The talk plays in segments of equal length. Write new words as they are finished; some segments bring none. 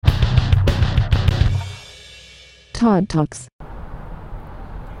Todd Talks.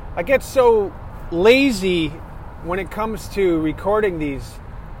 I get so lazy when it comes to recording these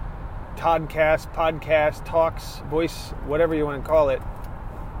podcast talks, voice, whatever you want to call it,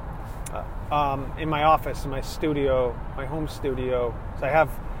 in my office, in my studio, my home studio. So I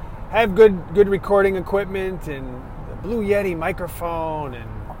have good recording equipment and the Blue Yeti microphone and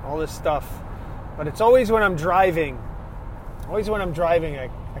all this stuff. But it's always when I'm driving. I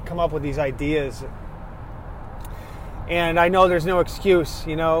come up with these ideas. And I know there's no excuse,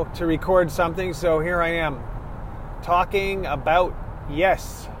 to record something. So here I am talking about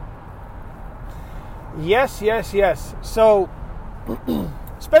yes. Yes. So,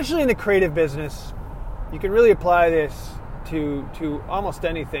 especially in the creative business, you can really apply this to almost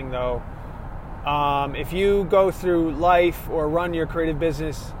anything, though. If you go through life or run your creative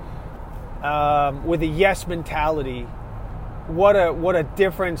business with a yes mentality, what a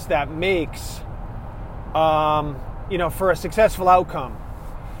difference that makes, for a successful outcome.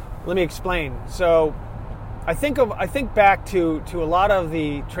 Let me explain. So, I think back to a lot of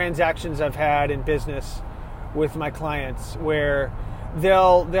the transactions I've had in business with my clients where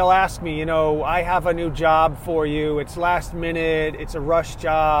they'll ask me, I have a new job for you. It's last minute. It's a rush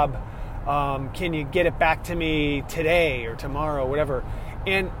job. Can you get it back to me today or tomorrow, whatever?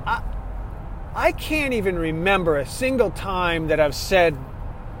 And I can't even remember a single time that I've said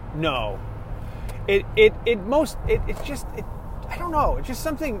no. I don't know. It's just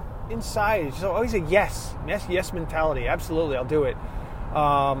something inside. It's always a yes mentality. Absolutely, I'll do it.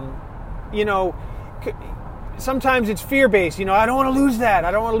 Sometimes it's fear-based. I don't want to lose that.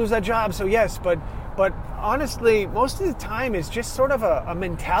 I don't want to lose that job. So yes, but honestly, most of the time it's just sort of a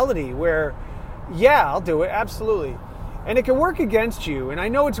mentality where, yeah, I'll do it. Absolutely. And it can work against you. And I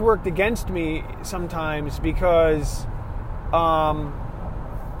know it's worked against me sometimes because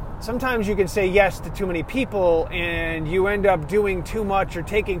sometimes you can say yes to too many people and you end up doing too much or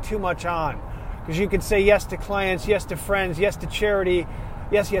taking too much on. Because you can say yes to clients, yes to friends, yes to charity,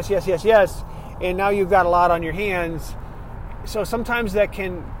 yes. And now you've got a lot on your hands. So sometimes that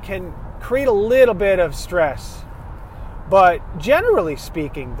can create a little bit of stress. But generally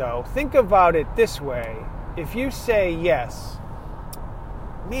speaking, though, think about it this way. If you say yes,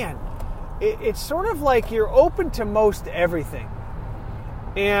 man, it's sort of like you're open to most everything.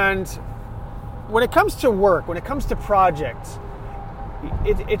 And when it comes to work, when it comes to projects,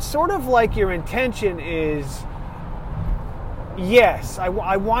 it's sort of like your intention is, yes, I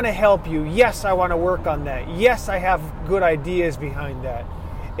want to help you. Yes, I want to work on that. Yes, I have good ideas behind that.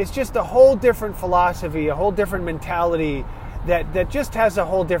 It's just a whole different philosophy, a whole different mentality that just has a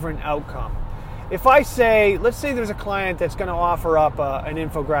whole different outcome. If I say, let's say there's a client that's going to offer up an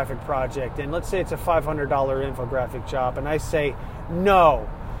infographic project, and let's say it's a $500 infographic job, and I say, no.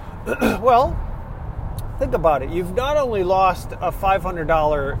 Well, think about it. You've not only lost a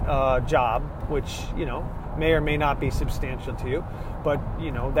 $500 job, which, may or may not be substantial to you, but,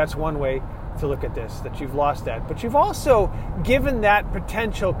 that's one way to look at this, that you've lost that. But you've also given that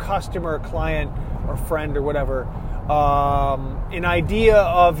potential customer, client, or friend, or whatever, an idea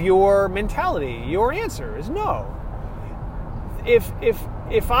of your mentality. Your answer is no.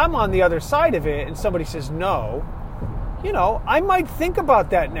 If I'm on the other side of it and somebody says no, I might think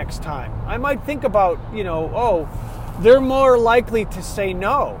about that next time. I might think about, they're more likely to say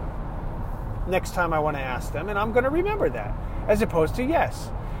no next time I want to ask them, and I'm going to remember that, as opposed to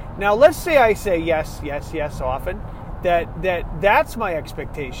yes. Now, let's say I say yes often, that's my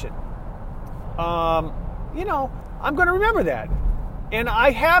expectation. I'm going to remember that. And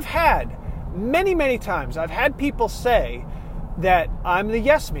I have had many times, I've had people say that I'm the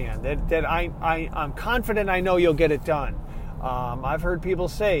yes man, that I'm confident I know you'll get it done. I've heard people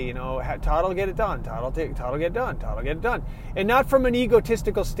say, Todd will get it done, Todd will get it done, Todd will get it done. And not from an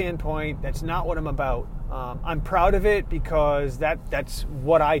egotistical standpoint, that's not what I'm about. I'm proud of it because that's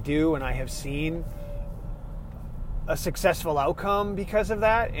what I do, and I have seen a successful outcome because of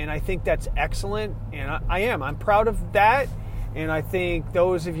that, and I think that's excellent, and I'm proud of that. And I think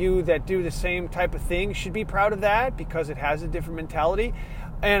those of you that do the same type of thing should be proud of that because it has a different mentality.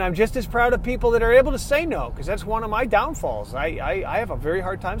 And I'm just as proud of people that are able to say no, because that's one of my downfalls. I have a very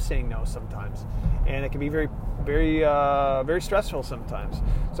hard time saying no sometimes, and it can be very, very, very stressful sometimes.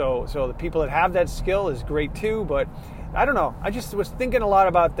 So the people that have that skill is great too. But I don't know. I just was thinking a lot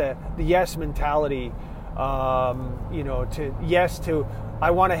about the yes mentality. To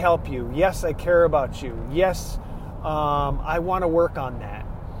I want to help you. Yes, I care about you. Yes. I want to work on that.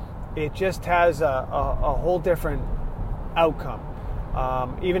 It just has a whole different outcome.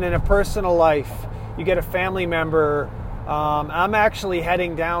 Even in a personal life, you get a family member I'm actually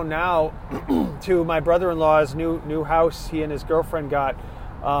heading down now to my brother-in-law's new house he and his girlfriend got.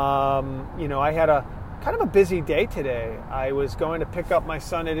 I had a kind of a busy day today. I was going to pick up my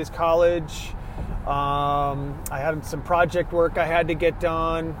son at his college. I had some project work I had to get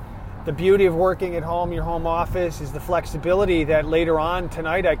done. The beauty of working at home, your home office, is the flexibility that later on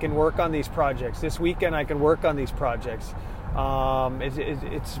tonight I can work on these projects. This weekend I can work on these projects. I'm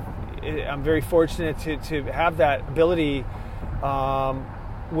very fortunate to have that ability,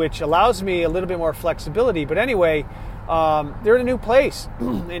 which allows me a little bit more flexibility. But anyway, they're in a new place,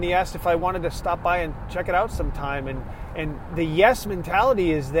 and he asked if I wanted to stop by and check it out sometime. And the yes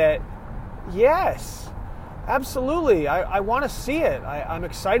mentality is that, yes, absolutely, I want to see it. I'm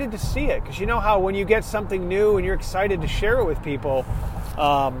excited to see it, because you know how when you get something new and you're excited to share it with people,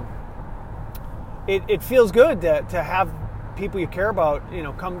 it feels good to have people you care about,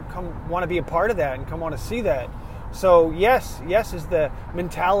 come want to be a part of that and come want to see that. So yes is the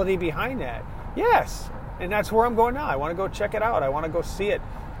mentality behind that. Yes, and that's where I'm going now. I want to go check it out. I want to go see it,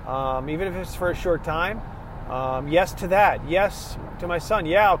 even if it's for a short time. Yes to that. Yes to my son.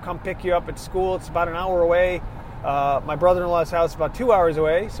 Yeah, I'll come pick you up at school. It's about an hour away. My brother-in-law's house is about 2 hours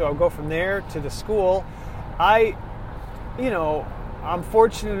away, so I'll go from there to the school. I'm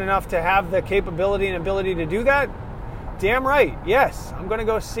fortunate enough to have the capability and ability to do that. Damn right. Yes, I'm going to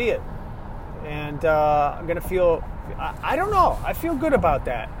go see it. And I'm going to feel, I don't know, I feel good about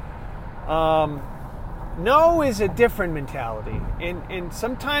that. No is a different mentality. And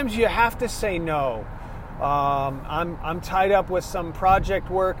sometimes you have to say no. I'm tied up with some project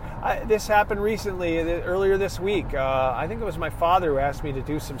work. This happened recently, earlier this week. I think it was my father who asked me to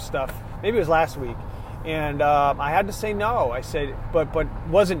do some stuff. Maybe it was last week. And I had to say no. I said, but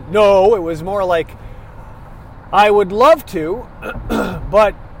wasn't no. It was more like, I would love to,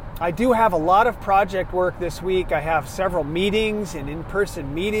 but I do have a lot of project work this week. I have several meetings and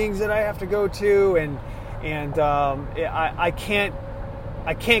in-person meetings that I have to go to, and I can't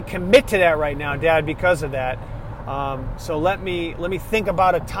commit to that right now, Dad, because of that. So let me think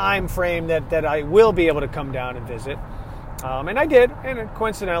about a time frame that I will be able to come down and visit. And I did, and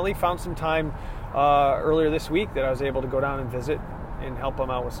coincidentally found some time earlier this week that I was able to go down and visit and help them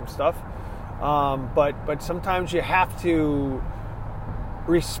out with some stuff. But sometimes you have to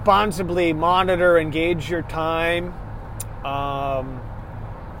responsibly monitor and gauge your time.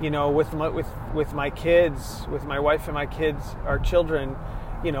 With my kids, with my wife and my kids, our children,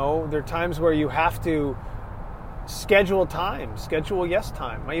 there are times where you have to schedule yes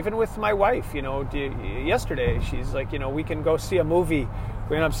time. Even with my wife, yesterday she's like, we can go see a movie.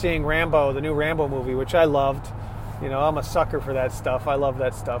 We ended up seeing Rambo, the new Rambo movie, which I loved. I'm a sucker for that stuff. I love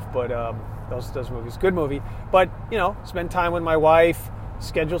that stuff, but those movies, good movie. But spend time with my wife,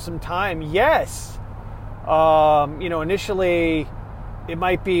 schedule some time. Yes, initially it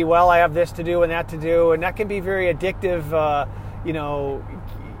might be, well, I have this to do and that to do, and that can be very addictive.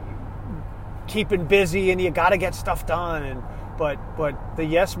 Keeping busy, and you got to get stuff done. But the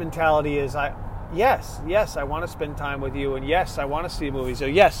yes mentality is, yes, I want to spend time with you, and yes, I want to see movies. So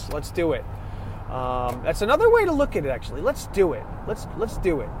yes, let's do it. That's another way to look at it. Actually, let's do it. Let's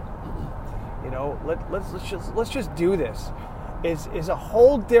do it. Let's just do this. Is a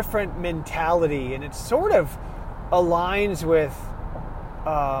whole different mentality, and it sort of aligns with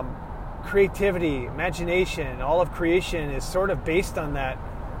creativity, imagination. All of creation is sort of based on that.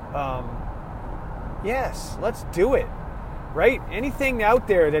 Yes, let's do it. Right? Anything out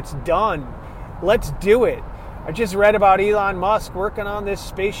there that's done, let's do it. I just read about Elon Musk working on this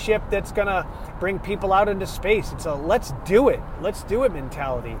spaceship that's going to bring people out into space. It's a let's do it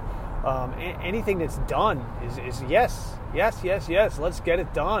mentality. Anything that's done is yes, let's get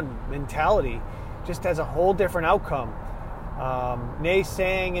it done mentality. Just has a whole different outcome.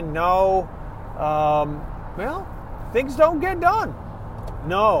 Naysaying and no, things don't get done.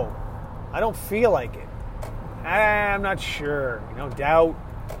 No, I don't feel like it. I'm not sure. Doubt,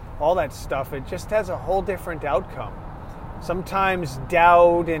 all that stuff. It just has a whole different outcome. Sometimes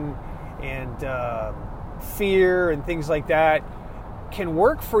doubt and fear and things like that can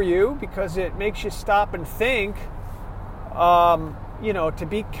work for you because it makes you stop and think, to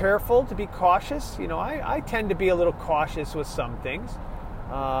be careful, to be cautious. I tend to be a little cautious with some things.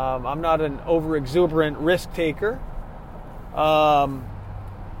 I'm not an over-exuberant risk taker.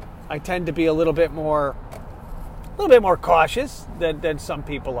 I tend to be a little bit more cautious than some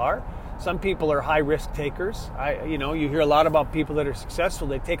people are. Some people are high risk takers. You hear a lot about people that are successful.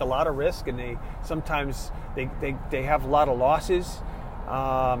 They take a lot of risk, and they sometimes have a lot of losses.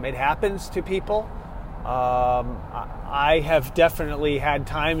 It happens to people. I have definitely had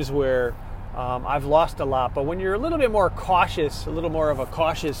times where I've lost a lot, but when you're a little bit more cautious, a little more of a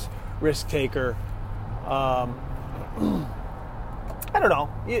cautious risk taker, I don't know.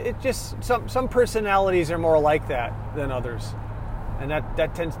 It just some personalities are more like that than others, and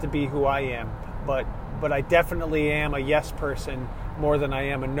that tends to be who I am. But I definitely am a yes person more than I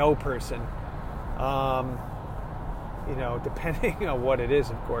am a no person. Depending on what it is,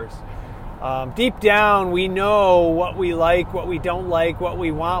 of course. Deep down, we know what we like, what we don't like, what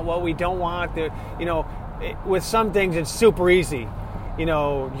we want, what we don't want. With some things, it's super easy. You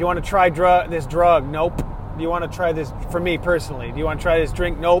want to try this drug? Nope. Do you want to try this? For me personally, do you want to try this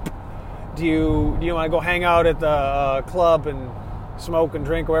drink? Nope. Do you want to go hang out at the club and smoke and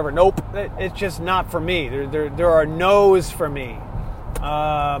drink or whatever? Nope. It's just not for me. There are no's for me.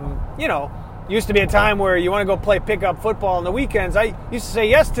 Used to be a time where you want to go play pickup football on the weekends. I used to say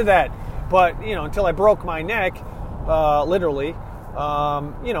yes to that, but until I broke my neck, literally,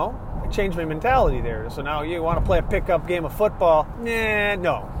 I changed my mentality there. So now you want to play a pickup game of football?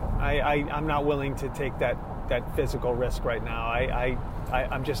 No. I'm not willing to take that physical risk right now.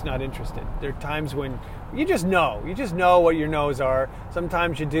 I'm just not interested. There are times when you just know what your no's are.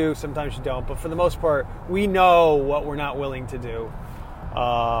 Sometimes you do, sometimes you don't. But for the most part, we know what we're not willing to do.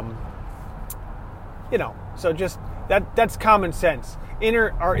 So just that's common sense.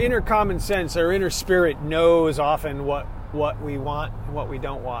 Our inner common sense, our inner spirit knows often what we want and what we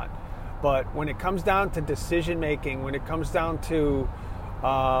don't want. But when it comes down to decision making, when it comes down to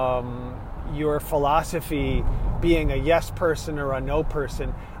your philosophy being a yes person or a no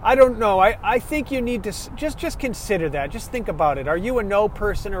person, I don't know. I think you need to just consider that. Just think about it. Are you a no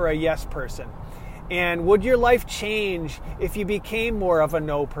person or a yes person? And would your life change if you became more of a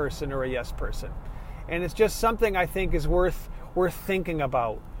no person or a yes person? And it's just something I think is worth thinking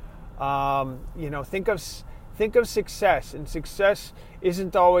about. Think of success, and success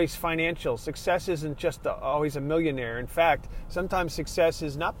isn't always financial. Success isn't just always a millionaire. In fact, sometimes success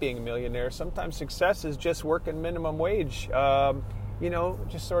is not being a millionaire. Sometimes success is just working minimum wage.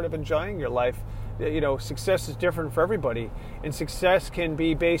 Just sort of enjoying your life. Success is different for everybody, and success can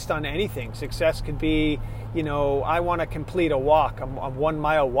be based on anything. Success could be, I want to complete a walk, a 1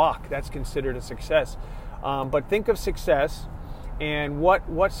 mile walk. That's considered a success. But think of success and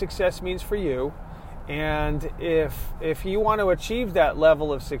what success means for you. And if you want to achieve that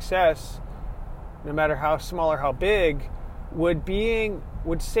level of success, no matter how small or how big, would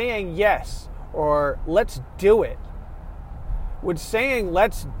saying yes or let's do it,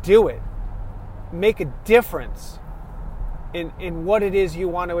 make a difference in what it is you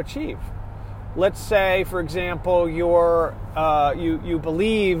want to achieve? Let's say, for example, you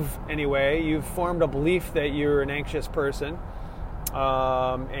believe, anyway, you've formed a belief that you're an anxious person,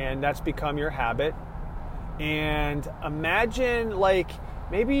 and that's become your habit. And imagine,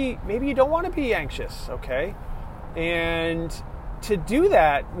 maybe you don't want to be anxious, okay? And to do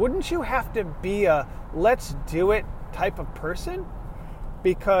that, wouldn't you have to be a let's do it type of person?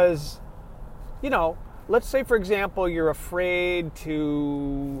 Because, let's say, for example, you're afraid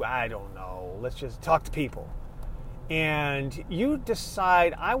to, let's just talk to people. And you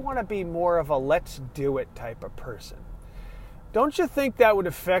decide, I want to be more of a let's do it type of person. Don't you think that would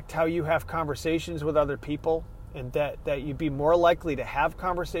affect how you have conversations with other people, and that you'd be more likely to have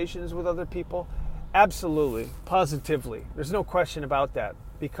conversations with other people? Absolutely, positively. There's no question about that,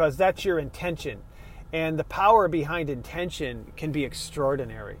 because that's your intention. And the power behind intention can be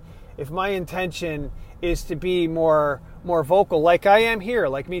extraordinary. If my intention is to be more vocal, like I am here,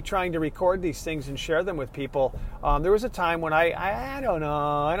 like me trying to record these things and share them with people, there was a time when I don't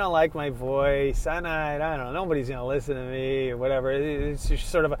know, I don't like my voice, I don't know, nobody's going to listen to me or whatever. It's just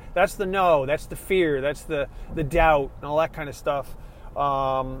sort of that's the no, that's the fear, that's the doubt and all that kind of stuff.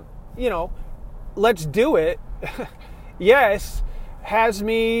 Let's do it. Yes, has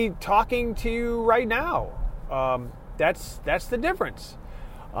me talking to you right now. That's the difference.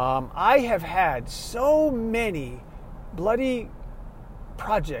 I have had so many bloody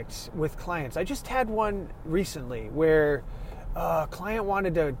projects with clients. I just had one recently where a client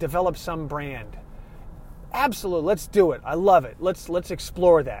wanted to develop some brand. Absolutely, let's do it. I love it. Let's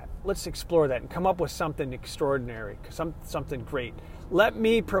explore that. Let's explore that and come up with something extraordinary, something great. Let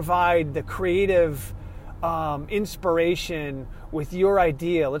me provide the creative inspiration with your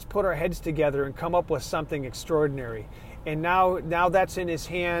idea. Let's put our heads together and come up with something extraordinary. And now that's in his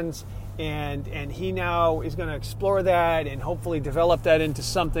hands, and he now is going to explore that and hopefully develop that into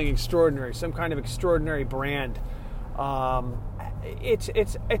something extraordinary, some kind of extraordinary brand. It's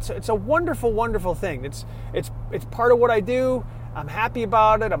a wonderful, wonderful thing. It's part of what I do. I'm happy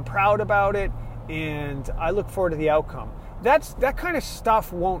about it. I'm proud about it, and I look forward to the outcome. that kind of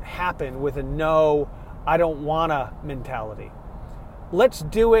stuff won't happen with a no, I don't wanna mentality. Let's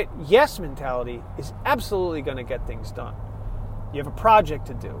do it, yes mentality is absolutely going to get things done. You have a project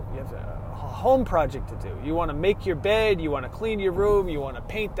to do. You have a home project to do. You want to make your bed. You want to clean your room. You want to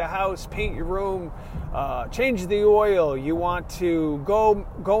paint the house, paint your room, change the oil. You want to go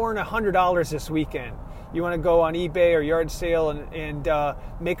earn $100 this weekend. You want to go on eBay or yard sale and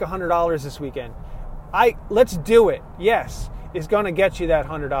make $100 this weekend. Let's do it. Yes, is going to get you that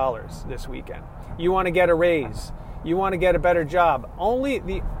 $100 this weekend. You want to get a raise. You want to get a better job.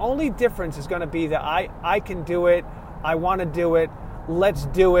 The only difference is going to be that I can do it. I want to do it. Let's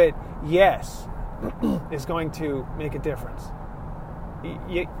do it. Yes, is going to make a difference.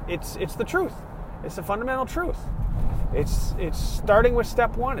 It's the truth. It's the fundamental truth. It's starting with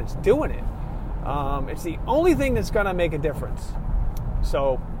step one. It's doing it. It's the only thing that's going to make a difference.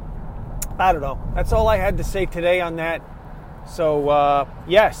 So, I don't know. That's all I had to say today on that. So,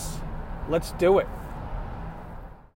 yes, let's do it.